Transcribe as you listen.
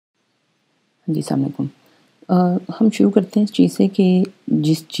जी, अस्सलाम वालेकुम। हम शुरू करते हैं इस चीज़ से कि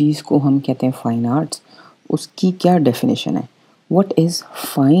जिस चीज़ को हम कहते हैं फ़ाइन आर्ट्स, उसकी क्या डेफ़िनेशन है? What is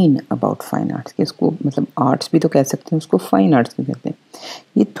fine about fine arts? कि इसको मतलब आर्ट्स भी तो कह सकते हैं, उसको फ़ाइन आर्ट्स क्यों कहते हैं?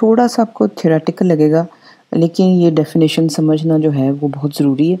 ये थोड़ा-सा आपको थ्योरेटिकल लगेगा, लेकिन ये डेफ़िनेशन समझना जो है वो बहुत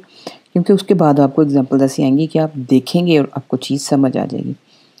ज़रूरी है, क्योंकि उसके बाद आपको एग्ज़ाम्पल्स ऐसी आएँगी कि आप देखेंगे और आपको चीज़ समझ आ जाएगी।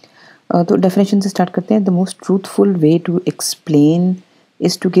 तो डेफिनेशन से स्टार्ट करते हैं। The most truthful way to explain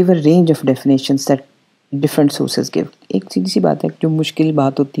is to give a range of definitions that different sources give. एक सीधी सी बात है, जो मुश्किल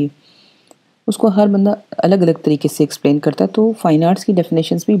बात होती है उसको हर बंदा अलग अलग तरीके से एक्सप्लेन करता है। तो फाइन आर्ट्स की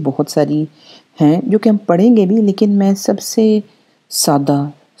डेफिनेशंस भी बहुत सारी हैं जो कि हम पढ़ेंगे भी, लेकिन मैं सबसे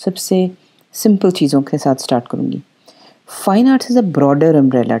सादा, सबसे सिंपल चीज़ों के साथ स्टार्ट करूँगी। Fine arts is a broader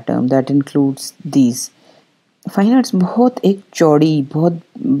umbrella term that includes these. Fine arts बहुत एक चौड़ी, बहुत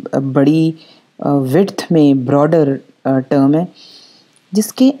बड़ी विड्थ में ब्रॉडर टर्म है,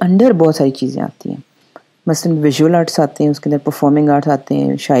 जिसके अंडर बहुत सारी चीज़ें आती हैं। मसलन विजुअल आर्ट्स आते हैं, उसके अंदर परफॉर्मिंग आर्ट्स आते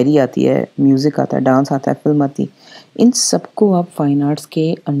हैं, शायरी आती है, म्यूज़िक आता है, डांस आता है, फ़िल्म आती है। इन सबको आप फाइन आर्ट्स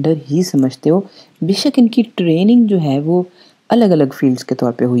के अंडर ही समझते हो, बेशक इनकी ट्रेनिंग जो है वो अलग-अलग फ़ील्ड्स के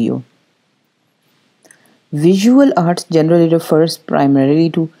तौर पे हुई हो। Visual arts generally refers primarily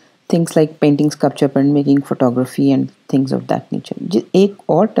to things like painting, sculpture, printmaking, photography and things of that nature. एक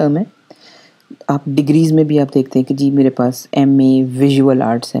और टर्म है, आप डिग्रीज में भी आप देखते हैं कि जी मेरे पास एमए विजुअल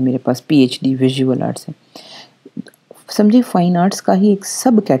आर्ट्स है, मेरे पास पीएचडी विजुअल आर्ट्स है। समझिए फाइन आर्ट्स का ही एक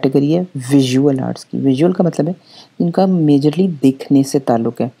सब कैटेगरी है विजुअल आर्ट्स की। विजुअल का मतलब है इनका मेजरली देखने से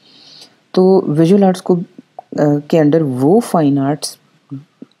ताल्लुक़ है। तो विजुअल आर्ट्स को के अंडर वो फाइन आर्ट्स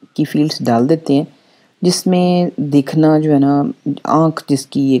की फील्ड्स डाल देते हैं जिसमें देखना जो है ना, आँख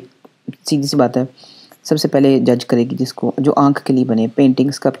जिसकी एक सीधी सी बात है, सबसे पहले जज करेगी जिसको, जो आँख के लिए बने,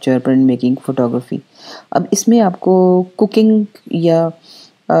 painting, sculpture, print making, photography. अब इसमें आपको कुकिंग या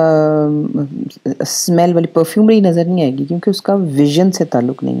स्मेल वाली परफ्यूमरी नज़र नहीं आएगी, क्योंकि उसका विजन से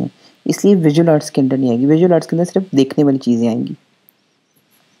ताल्लुक़ नहीं है, इसलिए विजुअल आर्ट्स के अंडर नहीं आएगी। विजुअल आर्ट्स के अंदर सिर्फ देखने वाली चीज़ें आएंगी।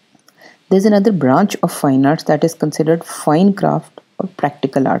 There's another branch of fine arts that is considered fine craft और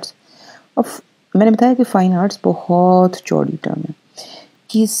practical arts। अब मैंने बताया कि फाइन आर्ट्स बहुत चौड़ी टर्म है।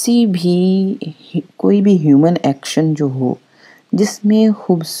 किसी भी कोई भी ह्यूमन एक्शन जो हो जिसमें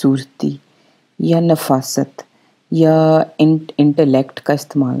खूबसूरती या नफासत या इंटेलेक्ट का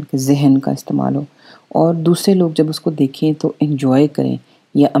इस्तेमाल, जहन का इस्तेमाल हो, और दूसरे लोग जब उसको देखें तो एंजॉय करें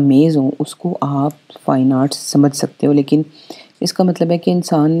या अमेज़ हों, उसको आप फाइन आर्ट्स समझ सकते हो। लेकिन इसका मतलब है कि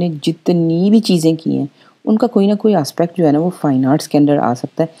इंसान ने जितनी भी चीज़ें की हैं उनका कोई ना कोई एस्पेक्ट जो है ना वो फाइन आर्ट्स के अंदर आ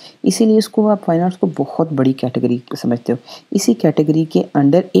सकता है। इसीलिए इसको आप फाइन आर्ट्स को बहुत बड़ी कैटेगरी समझते हो। इसी कैटेगरी के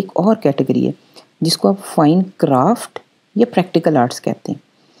अंडर एक और कैटेगरी है जिसको आप फाइन क्राफ्ट या प्रैक्टिकल आर्ट्स कहते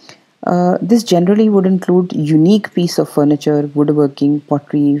हैं। This generally would include unique piece of furniture, would working,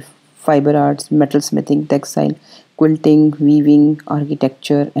 pottery, fibre arts, metal smithing, textile, quilting, weaving,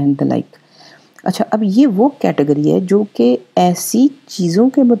 architecture and the like. अच्छा, अब ये वो कैटेगरी है जो कि ऐसी चीज़ों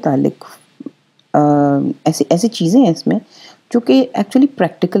के मुतालिक ऐसी ऐसी चीज़ें हैं इसमें जो कि एक्चुअली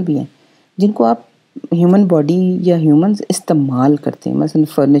प्रैक्टिकल भी हैं, जिनको आप ह्यूमन बॉडी या ह्यूमंस इस्तेमाल करते हैं। मसलन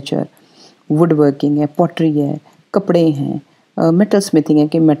फर्नीचर, वुड वर्किंग है, पॉटरी है, कपड़े हैं, मेटल स्मिथिंग है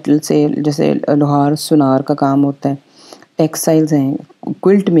कि मेटल से जैसे लोहार सुनार का काम होता है, टेक्सटाइल्स हैं,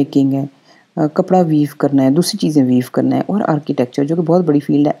 क्विल्ट मेकिंग है, कपड़ा वीव करना है, दूसरी चीज़ें वीव करना है, और आर्किटेक्चर जो कि बहुत बड़ी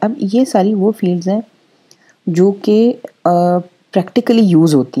फील्ड है। अब ये सारी वो फील्ड्स हैं जो कि प्रैक्टिकली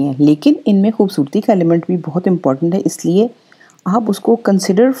यूज़ होती हैं, लेकिन इनमें खूबसूरती का एलिमेंट भी बहुत इम्पॉर्टेंट है, इसलिए आप उसको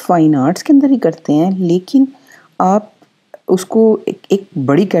कंसिडर फाइन आर्ट्स के अंदर ही करते हैं। लेकिन आप उसको एक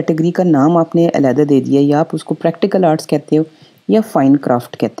बड़ी कैटेगरी का नाम आपने अलहदा दे दिया, या आप उसको प्रैक्टिकल आर्ट्स कहते हो या फाइन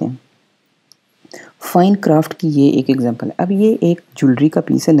क्राफ्ट कहते हैं। फाइन क्राफ्ट की ये एक एग्जांपल है। अब ये एक ज्वेलरी का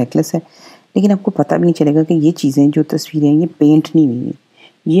पीस है, नेकलेस है, लेकिन आपको पता भी नहीं चलेगा कि ये चीज़ें जो तस्वीरें हैं ये पेंट नहीं हुई हैं,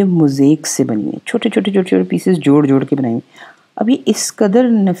 ये मोज़ेक से बनी है, छोटे छोटे छोटे छोटे पीसेस जोड़ जोड़ के बनाए हुए। अब ये इस कदर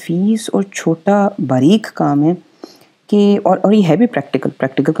नफीस और छोटा बारीक काम है कि और ये है भी प्रैक्टिकल।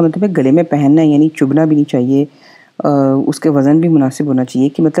 प्रैक्टिकल का मतलब है गले में पहनना है, यानी चुभना भी नहीं चाहिए, उसके वज़न भी मुनासिब होना चाहिए,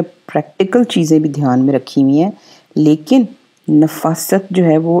 कि मतलब प्रैक्टिकल चीज़ें भी ध्यान में रखी हुई हैं, लेकिन नफासत जो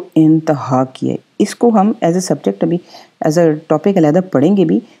है वो इंतहा की है। इसको हम एज ए सब्जेक्ट अभी एज अ टॉपिक अलहदा पढ़ेंगे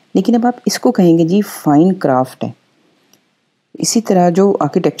भी, लेकिन अब आप इसको कहेंगे जी फाइन क्राफ्ट है। इसी तरह जो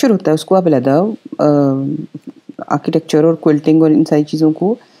आर्किटेक्चर होता है उसको आप अलहदा आर्किटेक्चर और क्विल्टिंग और इन सारी चीज़ों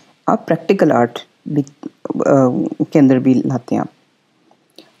को आप प्रैक्टिकल आर्ट भी के अंदर भी लाते हैं आप।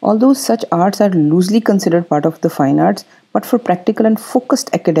 Although such arts are loosely considered part of the fine arts, but for practical and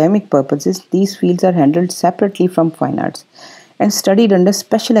focused academic purposes, these fields are handled separately from fine arts. and studied under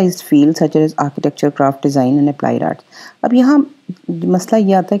specialized fields such as architecture, craft design and applied arts. अब यहाँ मसला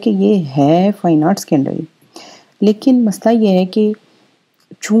ये आता है कि ये है fine arts के अंदर ही, लेकिन मसला ये है कि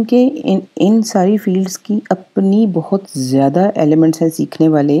चूँकि इन सारी फील्ड्स की अपनी बहुत ज़्यादा एलिमेंट्स हैं सीखने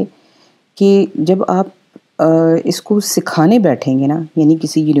वाले, कि जब आप इसको सिखाने बैठेंगे ना, यानी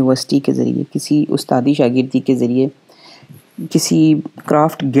किसी यूनिवर्सिटी के ज़रिए, किसी उस्तादी शागिर्दी के ज़रिए, किसी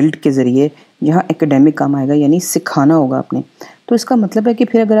क्राफ्ट गिल्ड के ज़रिए, जहाँ एकेडमिक काम आएगा, यानी सिखाना होगा आपने, तो इसका मतलब है कि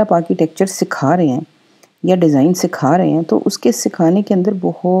फिर अगर आप आर्किटेक्चर सिखा रहे हैं या डिज़ाइन सिखा रहे हैं, तो उसके सिखाने के अंदर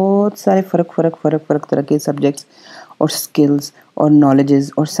बहुत सारे फ़र्क तरह के सब्जेक्ट्स और स्किल्स और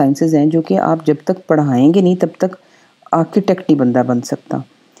नॉलेजेस और साइंसेस हैं, जो कि आप जब तक पढ़ाएंगे नहीं तब तक आर्किटेक्ट नहीं बंदा बन सकता।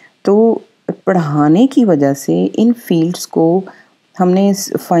 तो पढ़ाने की वजह से इन फील्ड्स को हमने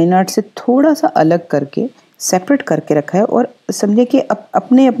फाइन आर्ट से थोड़ा सा अलग करके सेपरेट करके रखा है, और समझे कि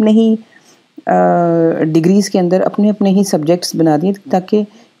अपने अपने ही डिग्रीज़ के अंदर अपने अपने ही सब्जेक्ट्स बना दिए, ताकि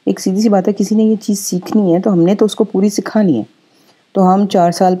एक सीधी सी बात है, किसी ने ये चीज़ सीखनी है तो हमने तो उसको पूरी सिखानी है। तो हम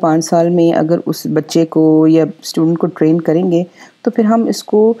 4 साल 5 साल में अगर उस बच्चे को या स्टूडेंट को ट्रेन करेंगे, तो फिर हम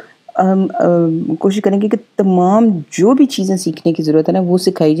इसको कोशिश करेंगे कि तमाम जो भी चीज़ें सीखने की ज़रूरत है ना, वो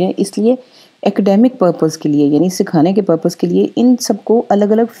सिखाई जाएँ। इसलिए एकेडमिक पर्पज़ के लिए, यानी सिखाने के पर्पज़ के लिए, इन सबको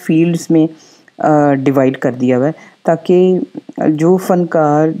अलग-अलग फ़ील्ड्स में डिवाइड कर दिया हुआ है, ताकि जो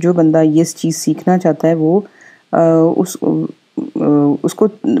फ़नकार, जो बंदा ये चीज़ सीखना चाहता है, वो उसको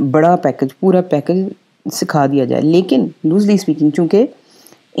बड़ा पैकेज, पूरा पैकेज सिखा दिया जाए। लेकिन लूज़ली स्पीकिंग, चूँकि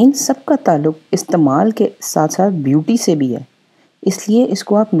इन सब का ताल्लुक इस्तेमाल के साथ-साथ ब्यूटी से भी है, इसलिए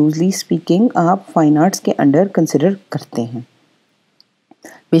इसको आप लूज़ली स्पीकिंग आप फाइन आर्ट्स के अंडर कंसिडर करते हैं।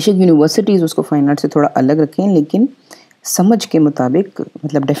 बेशक यूनिवर्सिटीज़ उसको फाइन आर्ट से थोड़ा अलग रखें, लेकिन समझ के मुताबिक,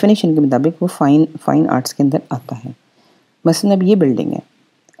 मतलब डेफिनेशन के मुताबिक, वो फाइन आर्ट्स के अंदर आता है। मसलन अब ये बिल्डिंग है,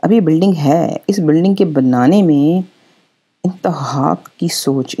 अब ये बिल्डिंग है, इस बिल्डिंग के बनाने में इंतहा की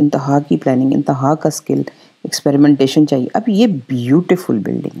सोच, इंतहा की प्लानिंग, इंतहा का स्किल, एक्सपेरिमेंटेशन चाहिए। अब ये ब्यूटीफुल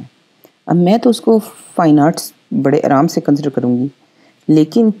बिल्डिंग है, अब मैं तो उसको फाइन आर्ट्स बड़े आराम से कंसिडर करूँगी,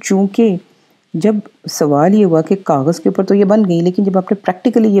 लेकिन चूँकि जब सवाल ये हुआ कि कागज़ के ऊपर तो ये बन गई, लेकिन जब आपने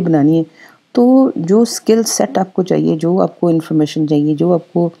प्रैक्टिकली ये बनानी है, तो जो स्किल सेट आपको चाहिए, जो आपको इन्फॉर्मेशन चाहिए, जो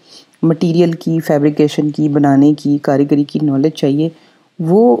आपको मटेरियल की, फैब्रिकेशन की, बनाने की, कारीगरी की नॉलेज चाहिए,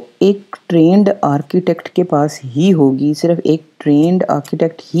 वो एक ट्रेंड आर्किटेक्ट के पास ही होगी। सिर्फ एक ट्रेंड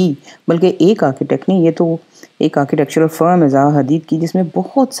आर्किटेक्ट ही, बल्कि एक आर्किटेक्ट नहीं, ये तो एक आर्किटेक्चरल फर्म है ज़ाहा हदीद की, जिसमें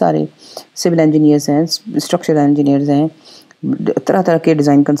बहुत सारे सिविल इंजीनियर्स हैं, स्ट्रक्चरल इंजीनियर्स हैं, तरह तरह के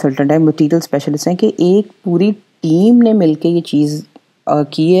डिज़ाइन कंसल्टेंट हैं, मटीरियल स्पेशलिस्ट हैं, कि एक पूरी टीम ने मिलके ये चीज़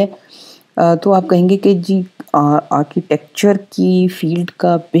की है। तो आप कहेंगे कि जी आर्किटेक्चर की फील्ड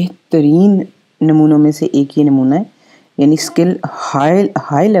का बेहतरीन नमूनों में से एक ये नमूना है, यानी स्किल,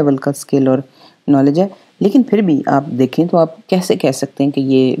 हाई लेवल का स्किल और नॉलेज है। लेकिन फिर भी आप देखें तो आप कैसे कह सकते हैं कि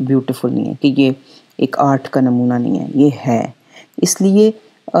ये ब्यूटीफुल नहीं है, कि ये एक आर्ट का नमूना नहीं है? ये है। इसलिए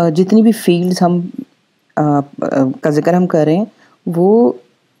जितनी भी फील्ड्स हम का ज़िक्र हम कर रहे हैं, वो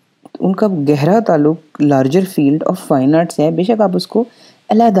उनका गहरा ताल्लुक larger field of fine arts है, बेशक आप उसको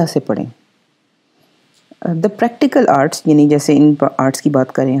अलहदा से पढ़ें। द प्रैक्टिकल आर्ट्स, यानी जैसे इन आर्ट्स की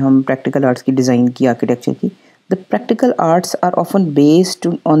बात करें हम, प्रैक्टिकल आर्ट्स की, डिज़ाइन की, आर्किटेक्चर की, the practical arts are often based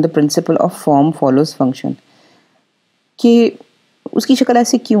on the principle of form follows function, कि उसकी शक्ल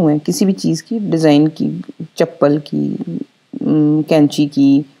ऐसी क्यों है, किसी भी चीज़ की, डिज़ाइन की, चप्पल की, कैंची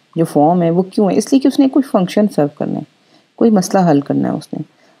की, जो फॉर्म है वो क्यों है? इसलिए कि उसने कोई फंक्शन सर्व करना है, कोई मसला हल करना है उसने।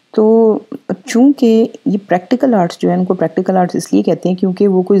 तो चूँकि ये प्रैक्टिकल आर्ट्स जो है, उनको प्रैक्टिकल आर्ट्स इसलिए कहते हैं क्योंकि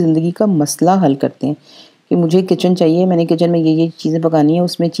वो कोई ज़िंदगी का मसला हल करते हैं, कि मुझे किचन चाहिए, मैंने किचन में ये चीज़ें पकानी है,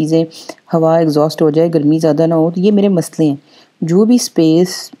 उसमें चीज़ें हवा एग्जॉस्ट हो जाए, गर्मी ज़्यादा ना हो, तो ये मेरे मसले हैं। जो भी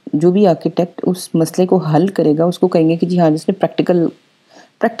जो भी आर्किटेक्ट उस मसले को हल करेगा, उसको कहेंगे कि जी हाँ, जिसने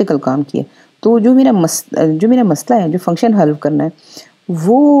प्रैक्टिकल काम किया। तो जो मेरा मसला है, जो फंक्शन हल करना है,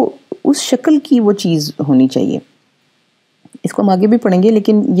 वो उस शक्ल की वो चीज़ होनी चाहिए। इसको हम आगे भी पढ़ेंगे,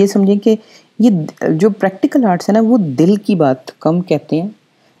 लेकिन ये समझें कि ये जो प्रैक्टिकल आर्ट्स है ना, वो दिल की बात कम कहते हैं,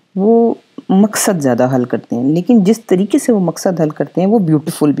 वो मकसद ज़्यादा हल करते हैं, लेकिन जिस तरीके से वो मकसद हल करते हैं वो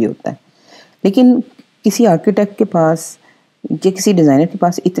ब्यूटीफुल भी होता है। लेकिन किसी आर्किटेक्ट के पास या किसी डिज़ाइनर के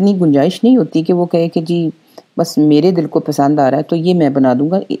पास इतनी गुंजाइश नहीं होती कि वो कहे कि जी बस मेरे दिल को पसंद आ रहा है तो ये मैं बना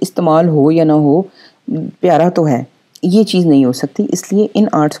दूंगा, इस्तेमाल हो या ना हो, प्यारा तो है, ये चीज़ नहीं हो सकती। इसलिए इन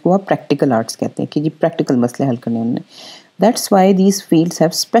आर्ट्स को आप प्रैक्टिकल आर्ट्स कहते हैं, कि जी प्रैक्टिकल मसले हल करने उन्होंने। That's why these fields have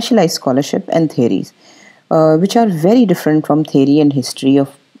specialised scholarship and theories which are very different from theory and history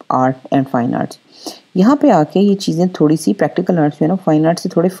of art and fine arts. यहाँ पे आके ये चीज़ें थोड़ी सी प्रैक्टिकल आर्ट्स जो है ना, फाइन आर्ट्स से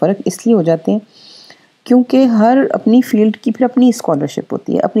थोड़े फ़र्क इसलिए हो जाते हैं क्योंकि हर अपनी फील्ड की फिर अपनी स्कॉलरशिप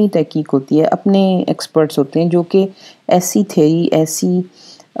होती है, अपनी तहकीक होती है, अपने एक्सपर्ट्स होते हैं जो कि ऐसी थ्योरी, ऐसी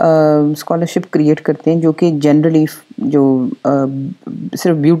स्कॉलरशिप क्रिएट करते हैं जो कि जनरली जो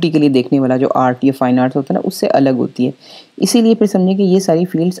सिर्फ ब्यूटी के लिए देखने वाला जो आर्ट या फाइन आर्ट्स होता है ना, उससे अलग होती है। इसीलिए फिर समझें कि ये सारी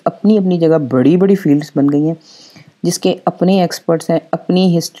फील्ड्स अपनी अपनी जगह बड़ी बड़ी फील्ड्स बन गई हैं, जिसके अपने एक्सपर्ट्स हैं, अपनी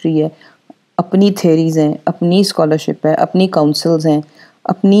हिस्ट्री है, अपनी थ्योरीज हैं, अपनी स्कॉलरशिप है, अपनी काउंसिल्स हैं,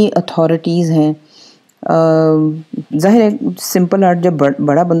 अपनी अथॉरिटीज़ हैं। ज़ाहिर है सिंपल आर्ट जब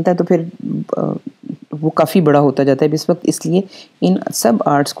बड़ा बनता है तो फिर वो काफ़ी बड़ा होता जाता है इस वक्त, इसलिए इन सब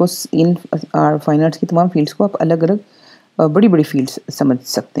आर्ट्स को, इन फाइन आर्ट्स की तमाम फील्ड्स को आप अलग अलग बड़ी बड़ी फील्ड्स समझ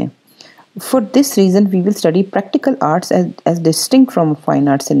सकते हैं। For this reason we will study practical arts as distinct from fine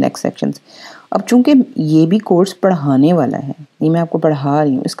arts in next sections. अब चूंकि ये भी कोर्स पढ़ाने वाला है, ये मैं आपको पढ़ा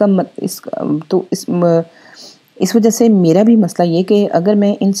रही हूँ, इस वजह से मेरा भी मसला ये कि अगर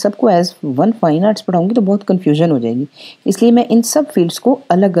मैं इन सब को एज वन फाइन आर्ट्स पढ़ाऊँगी तो बहुत कन्फ्यूजन हो जाएगी, इसलिए मैं इन सब फील्ड्स को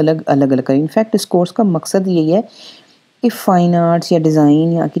अलग अलग करूँ। इनफैक्ट इस कोर्स का मकसद यही है कि फ़ाइन आर्ट्स या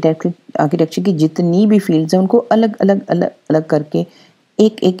डिज़ाइन या आर्किटेक्चर की जितनी भी फील्ड्स हैं उनको अलग अलग करके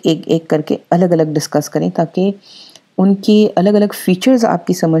एक करके अलग अलग डिस्कस करें, ताकि उनकी अलग अलग फ़ीचर्स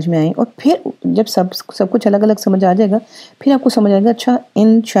आपकी समझ में आएँ। और फिर जब सब कुछ अलग अलग समझ आ जाएगा, फिर आपको समझ आएगा अच्छा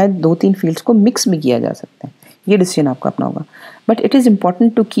इन शायद 2-3 फील्ड्स को मिक्स भी किया जा सकता है। ये डिसीजन आपका अपना होगा। But it is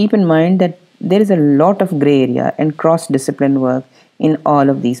important to keep in mind that there is a lot of grey area and cross discipline work in all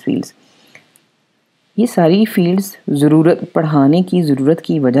of these fields. ये सारी फील्ड्स पढ़ाने की ज़रूरत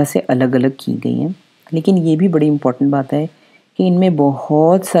की वजह से अलग अलग की गई हैं, लेकिन ये भी बड़ी इम्पॉर्टेंट बात है कि इनमें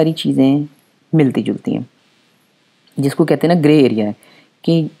बहुत सारी चीज़ें मिलती जुलती हैं, जिसको कहते हैं ना ग्रे एरिया है,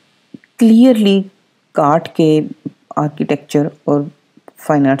 कि क्लियरली काट के आर्किटेक्चर और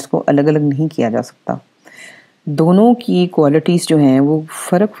फाइन आर्ट्स को अलग अलग नहीं किया जा सकता। दोनों की क्वालिटीज़ जो हैं वो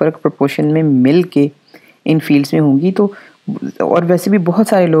फ़र्क प्रोपोर्शन में मिल के इन फील्ड्स में होंगी। तो और वैसे भी बहुत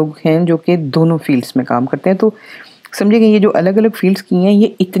सारे लोग हैं जो कि दोनों फील्ड्स में काम करते हैं, तो समझिए ये जो अलग अलग फील्ड्स की हैं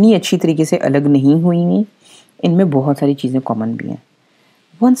ये इतनी अच्छी तरीके से अलग नहीं हुई हैं, इनमें बहुत सारी चीज़ें कॉमन भी हैं।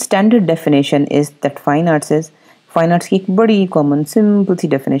 One standard definition is that fine arts की एक बड़ी कॉमन सिंपल सी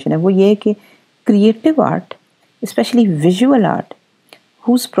डेफिनेशन है, वो ये है कि creative art, specially visual art,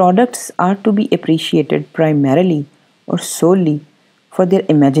 whose products are to be appreciated primarily or solely for their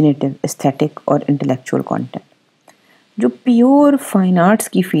imaginative, aesthetic or intellectual content। जो pure fine arts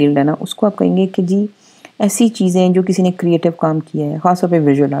की फील्ड है ना, उसको आप कहेंगे कि जी ऐसी चीज़ें जो किसी ने क्रिएटिव काम किया है, ख़ास तौर पे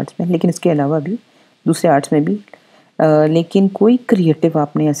विजुअल आर्ट्स में, लेकिन इसके अलावा भी दूसरे आर्ट्स में भी, लेकिन कोई क्रिएटिव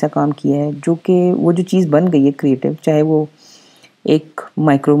आपने ऐसा काम किया है जो कि वो जो चीज़ बन गई है क्रिएटिव, चाहे वो एक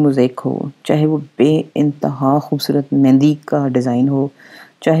माइक्रो मोज़ेक हो, चाहे वो बेइंतहा खूबसूरत मेहंदी का डिज़ाइन हो,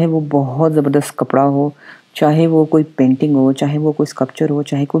 चाहे वो बहुत ज़बरदस्त कपड़ा हो, चाहे वो कोई पेंटिंग हो, चाहे वो कोई स्कल्पचर हो,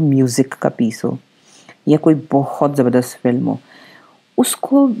 चाहे कोई म्यूज़िक का पीस हो या कोई बहुत ज़बरदस्त फिल्म हो,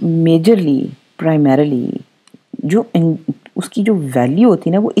 उसको मेजरली प्राइमरीली जो उसकी जो वैल्यू होती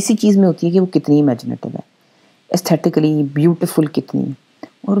है ना, वो इसी चीज़ में होती है कि वो कितनी इमेजिनेटिव है, एस्थेटिकली ब्यूटीफुल कितनी,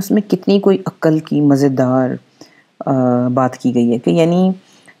 और उसमें कितनी कोई अक्ल की मज़ेदार बात की गई है। कि यानी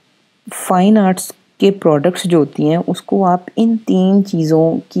फाइन आर्ट्स के प्रोडक्ट्स जो होती हैं उसको आप इन 3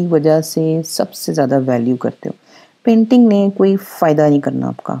 चीज़ों की वजह से सबसे ज़्यादा वैल्यू करते हो। पेंटिंग ने कोई फ़ायदा नहीं करना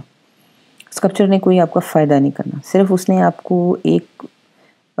आपका, स्कल्पचर ने कोई आपका फ़ायदा नहीं करना, सिर्फ उसने आपको एक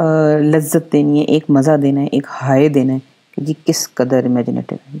लज्जत देनी है, एक मज़ा देना है, एक हाय देना है कि जी किस कदर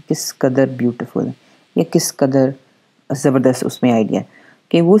इमेजिनेटिव है, किस कदर ब्यूटीफुल है, या किस कदर ज़बरदस्त उसमें आइडिया,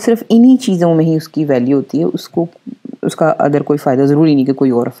 कि वो सिर्फ इन्हीं चीज़ों में ही उसकी वैल्यू होती है। उसको उसका अदर कोई फ़ायदा ज़रूरी नहीं कि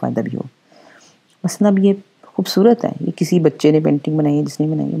कोई और फ़ायदा भी हो। मतलब ये खूबसूरत है, ये किसी बच्चे ने पेंटिंग बनाई है, जिसने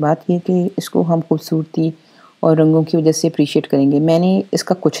बनाई है, बात ये है कि इसको हम खूबसूरती और रंगों की वजह से अप्रिशिएट करेंगे। मैंने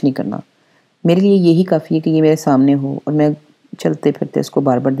इसका कुछ नहीं करना, मेरे लिए यही काफ़ी है कि ये मेरे सामने हो और मैं चलते फिरते इसको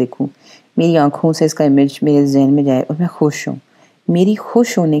बार बार देखूं, मेरी आँखों से इसका इमेज मेरे जहन में जाए और मैं खुश हूँ। मेरी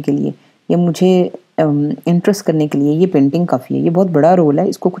खुश होने के लिए या मुझे इंटरेस्ट करने के लिए ये पेंटिंग काफ़ी है, ये बहुत बड़ा रोल है,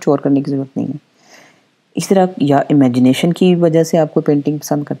 इसको कुछ और करने की ज़रूरत नहीं है। इस तरह या इमेजिनेशन की वजह से आपको पेंटिंग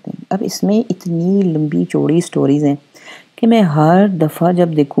पसंद करते हैं। अब इसमें इतनी लंबी चौड़ी स्टोरीज़ हैं कि मैं हर दफ़ा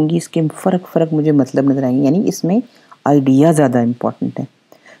जब देखूँगी इसके फ़र्क मुझे मतलब नज़र आएंगे, यानी इसमें आइडिया ज़्यादा इम्पॉर्टेंट है।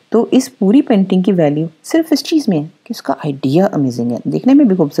 तो इस पूरी पेंटिंग की वैल्यू सिर्फ इस चीज़ में है कि इसका आइडिया अमेजिंग है, देखने में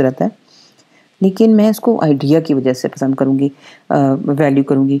भी खूबसूरत है, लेकिन मैं इसको आइडिया की वजह से पसंद करूँगी, वैल्यू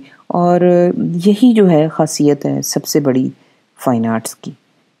करूँगी। और यही जो है ख़ासियत है सबसे बड़ी फ़ाइन आर्ट्स की,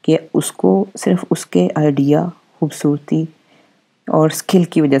 कि उसको सिर्फ उसके आइडिया, खूबसूरती और स्किल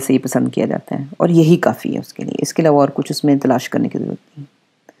की वजह से ही पसंद किया जाता है, और यही काफ़ी है उसके लिए, इसके अलावा और कुछ उसमें तलाश करने की ज़रूरत नहीं।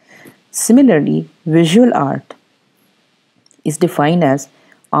 Similarly visual art is defined as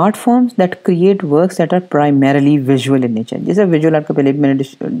art forms that create works that are primarily visual in nature, जैसे विजुअल आर्ट का पहले भी मैंने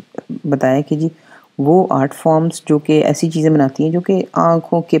बताया कि जी वो आर्ट फॉर्म्स जो कि ऐसी चीज़ें बनाती हैं जो कि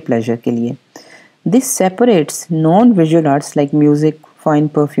आँखों के प्लेजर के लिए। This separates non visual arts like music, fine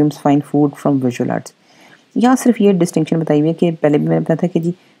perfumes, fine food from visual arts. यहाँ सिर्फ ये डिस्टिंक्शन बताई हुई है कि पहले भी मैंने बताया था कि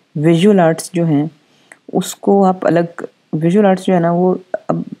जी विजुअल आर्ट्स जो हैं उसको आप अलग, विजुअल आर्ट्स जो है ना वो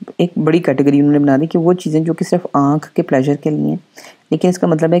अब एक बड़ी कैटेगरी उन्होंने बना दी कि वो चीज़ें जो कि सिर्फ आँख के प्लेजर के लिए हैं। लेकिन इसका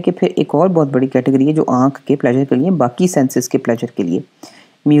मतलब है कि फिर एक और बहुत बड़ी कैटेगरी है जो आँख के प्लेजर के लिए, बाकी सेंसेस के प्लेजर के लिए।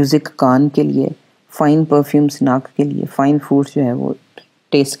 म्यूज़िक कान के लिए, फाइन परफ्यूम्स नाक के लिए, फाइन फूड्स जो है वो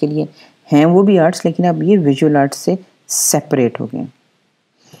टेस्ट के लिए हैं, वो भी आर्ट्स, लेकिन अब ये विजुअल आर्ट्स से सेपरेट हो गए।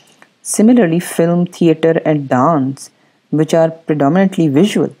 Similarly, film, theatre, and dance, which are predominantly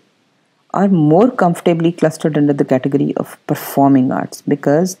visual, are more comfortably clustered under the category of performing arts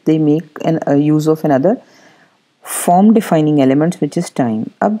because they make a use of another form defining elements, which is time.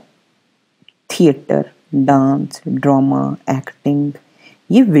 अब theatre, dance, drama, acting,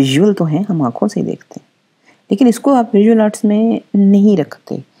 ये visual तो हैं, हम आंखों से देखते हैं, लेकिन इसको आप विजुअल आर्ट्स में नहीं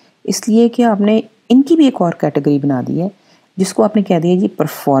रखते, इसलिए कि आपने इनकी भी एक और कैटेगरी बना दी है जिसको आपने कह दिया जी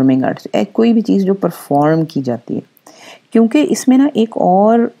परफॉर्मिंग आर्ट्स। कोई भी चीज़ जो परफॉर्म की जाती है, क्योंकि इसमें ना एक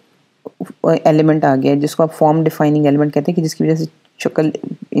और एलिमेंट आ गया है जिसको आप फॉर्म डिफाइनिंग एलिमेंट कहते हैं कि जिसकी वजह से शक्ल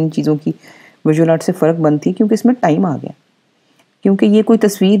इन चीज़ों की विजुअल आर्ट से फ़र्क बनती है, क्योंकि इसमें टाइम आ गया। क्योंकि ये कोई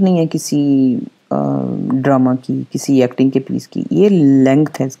तस्वीर नहीं है किसी ड्रामा की, किसी एक्टिंग के पीस की, ये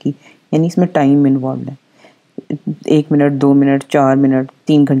लेंथ है इसकी, यानी इसमें टाइम इन्वॉल्व है। 1 मिनट, 2 मिनट, 4 मिनट,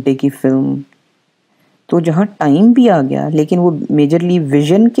 3 घंटे की फ़िल्म, तो जहाँ टाइम भी आ गया लेकिन वो मेजरली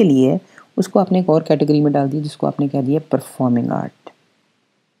विजन के लिए, उसको आपने एक और कैटेगरी में डाल दिया जिसको आपने कह दिया performing art.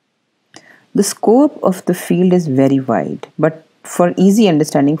 The scope of the field is very wide, but for easy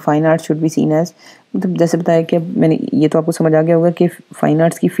understanding fine art should be seen as, मतलब जैसे बताया कि मैंने, ये तो आपको समझ आ गया होगा कि फाइन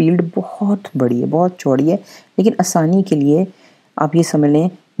आर्ट्स की फील्ड बहुत बड़ी है, बहुत चौड़ी है, लेकिन आसानी के लिए आप ये समझ लें,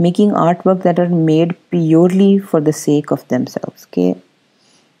 making art work that are made purely for the sake of themselves, के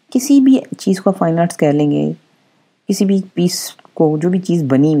किसी भी चीज़ को फाइन आर्ट्स कह लेंगे, किसी भी पीस को, जो भी चीज़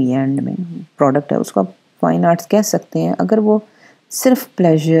बनी हुई है एंड में प्रोडक्ट है, उसको आप फाइन आर्ट्स कह सकते हैं अगर वो सिर्फ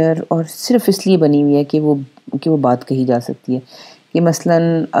प्लेजर और सिर्फ इसलिए बनी हुई है कि वो बात कही जा सकती है। कि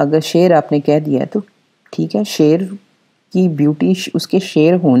मसलन अगर शेर आपने कह दिया है तो ठीक है, शेर की ब्यूटी उसके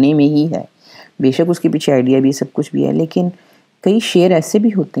शेर होने में ही है, बेशक उसके पीछे आइडिया भी सब कुछ भी है, लेकिन कई शेर ऐसे भी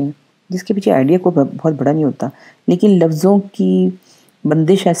होते हैं जिसके पीछे आइडिया को बहुत बड़ा नहीं होता, लेकिन लफ्ज़ों की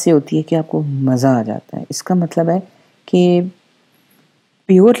बंदिश ऐसे होती है कि आपको मज़ा आ जाता है। इसका मतलब है कि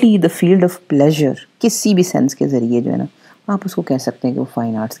purely the field of pleasure, किसी भी सेंस के ज़रिए जो है ना, आप उसको कह सकते हैं कि वो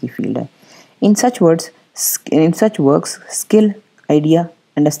फाइन आर्ट्स की फील्ड है। इन सच works skill, idea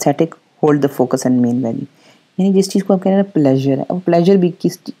and aesthetic hold the focus and main value. यानी जिस चीज़ को आप कह रहे हैं प्लेजर है, अब प्लेजर भी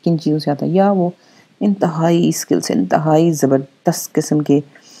किन चीज़ों से आता है, या वो इंतहाई स्किल से, इंतहाई ज़बरदस्त किस्म के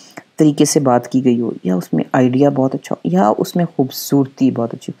तरीके से बात की गई हो, या उसमें आइडिया बहुत अच्छा हो, या उसमें खूबसूरती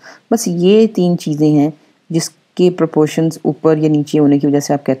बहुत अच्छी हो। बस ये 3 चीज़ें हैं जिसके प्रोपोर्शंस ऊपर या नीचे होने की वजह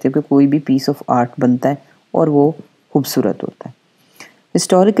से आप कहते हो कि कोई भी पीस ऑफ आर्ट बनता है और वो खूबसूरत होता है।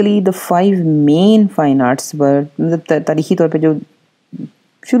 Historically the 5 main fine arts वर, मतलब तारीखी तौर पे जो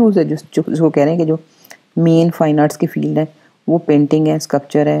शुरू से जो कह रहे हैं कि जो मेन फाइन आर्ट्स की फील्ड है वो पेंटिंग है,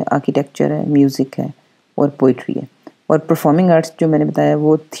 स्कल्पचर है, आर्किटेक्चर है, म्यूज़िक है और पोइट्री है। और परफॉर्मिंग आर्ट्स जो मैंने बताया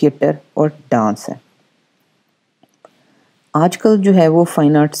वो थिएटर और डांस है। आजकल जो है वो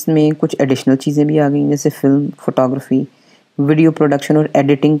फाइन आर्ट्स में कुछ एडिशनल चीज़ें भी आ गई हैं, जैसे फिल्म, फोटोग्राफी, वीडियो प्रोडक्शन और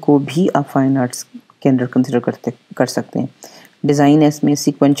एडिटिंग को भी आप फाइन आर्ट्स के अंदर कंसिडर कर सकते हैं। डिज़ाइन है इसमें,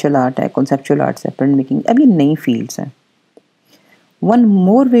 सीक्वेंशियल आर्ट है, कॉन्सेप्चुअल आर्ट्स है, प्रिंट मेकिंग, अब ये नई फील्ड्स हैं। One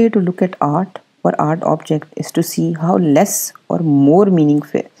more way to look at art और art object is to see how less और मोर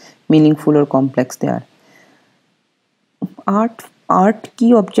मीनिंगफुल और कॉम्प्लेक्स दे आर। आर्ट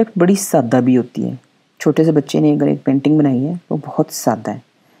की ऑब्जेक्ट बड़ी सादा भी होती है। छोटे से बच्चे ने अगर एक पेंटिंग बनाई है वो बहुत सादा है,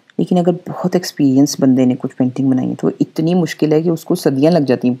 लेकिन अगर बहुत एक्सपीरियंस बंदे ने कुछ पेंटिंग बनाई है तो इतनी मुश्किल है कि उसको सदियां लग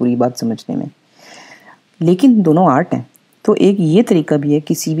जाती हैं पूरी बात समझने में। लेकिन दोनों आर्ट हैं, तो एक ये तरीका भी है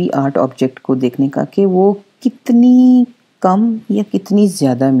किसी भी आर्ट ऑब्जेक्ट को देखने का कि वो कितनी कम या कितनी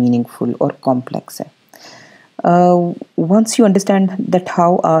ज़्यादा मीनिंगफुल और कॉम्प्लेक्स है। Once you understand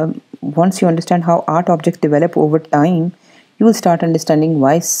how art objects develop over time, you will start understanding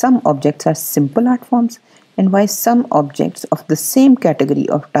why some objects are simple art forms and why some objects of the same category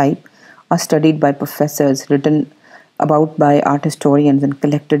of type are studied by professors, written about by art historians and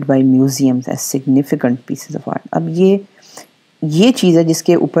collected by museums as significant pieces of art. अब ये चीज़ है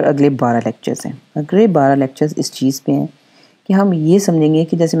जिसके ऊपर अगले 12 lectures हैं। अगले 12 lectures इस चीज़ पे हैं कि हम ये समझेंगे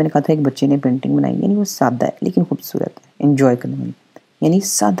कि जैसे मैंने कहा था एक बच्चे ने पेंटिंग बनाई, यानी वो सादा है लेकिन खूबसूरत है, एंजॉय करने वाली। यानी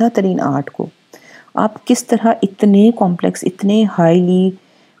सादा तरीन आर्ट को आप किस तरह इतने कॉम्प्लेक्स, इतने हाईली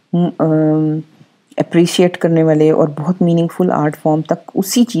अप्रिशिएट करने वाले और बहुत मीनिंगफुल आर्ट फॉर्म तक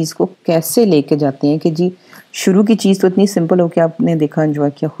उसी चीज़ को कैसे लेके जाते हैं कि जी शुरू की चीज़ तो इतनी सिंपल हो कि आपने देखा, एंजॉय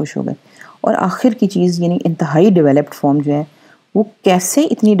किया, खुश हो गए, और आखिर की चीज़ यानी इंतहाई डेवलप्ड फॉर्म जो है वो कैसे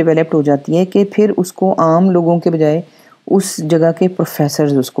इतनी डेवलप्ड हो जाती है कि फिर उसको आम लोगों के बजाय उस जगह के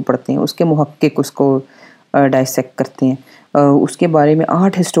प्रोफेसर्स उसको पढ़ते हैं, उसके मुहक्किक उसको डाइसेक्ट करते हैं, उसके बारे में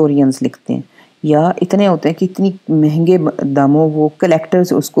आर्ट हिस्टोरियंस लिखते हैं, या इतने होते हैं कि इतनी महंगे दामों वो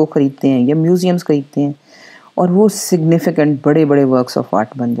कलेक्टर्स उसको ख़रीदते हैं या म्यूज़ियम्स ख़रीदते हैं और वो सिग्निफिकेंट बड़े बड़े वर्क्स ऑफ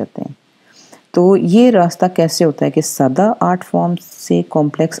आर्ट बन जाते हैं। तो ये रास्ता कैसे होता है कि सादा आर्ट फॉर्म से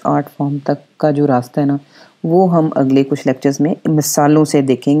कॉम्प्लेक्स आर्ट फॉर्म तक का जो रास्ता है ना, वो हम अगले कुछ लेक्चर्स में मिसालों से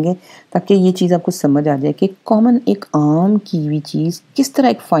देखेंगे, ताकि ये चीज़ आपको समझ आ जाए कि कॉमन एक आम की हुई चीज़ किस तरह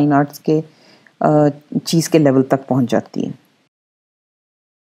एक फ़ाइन आर्ट्स के चीज़ के लेवल तक पहुंच जाती है।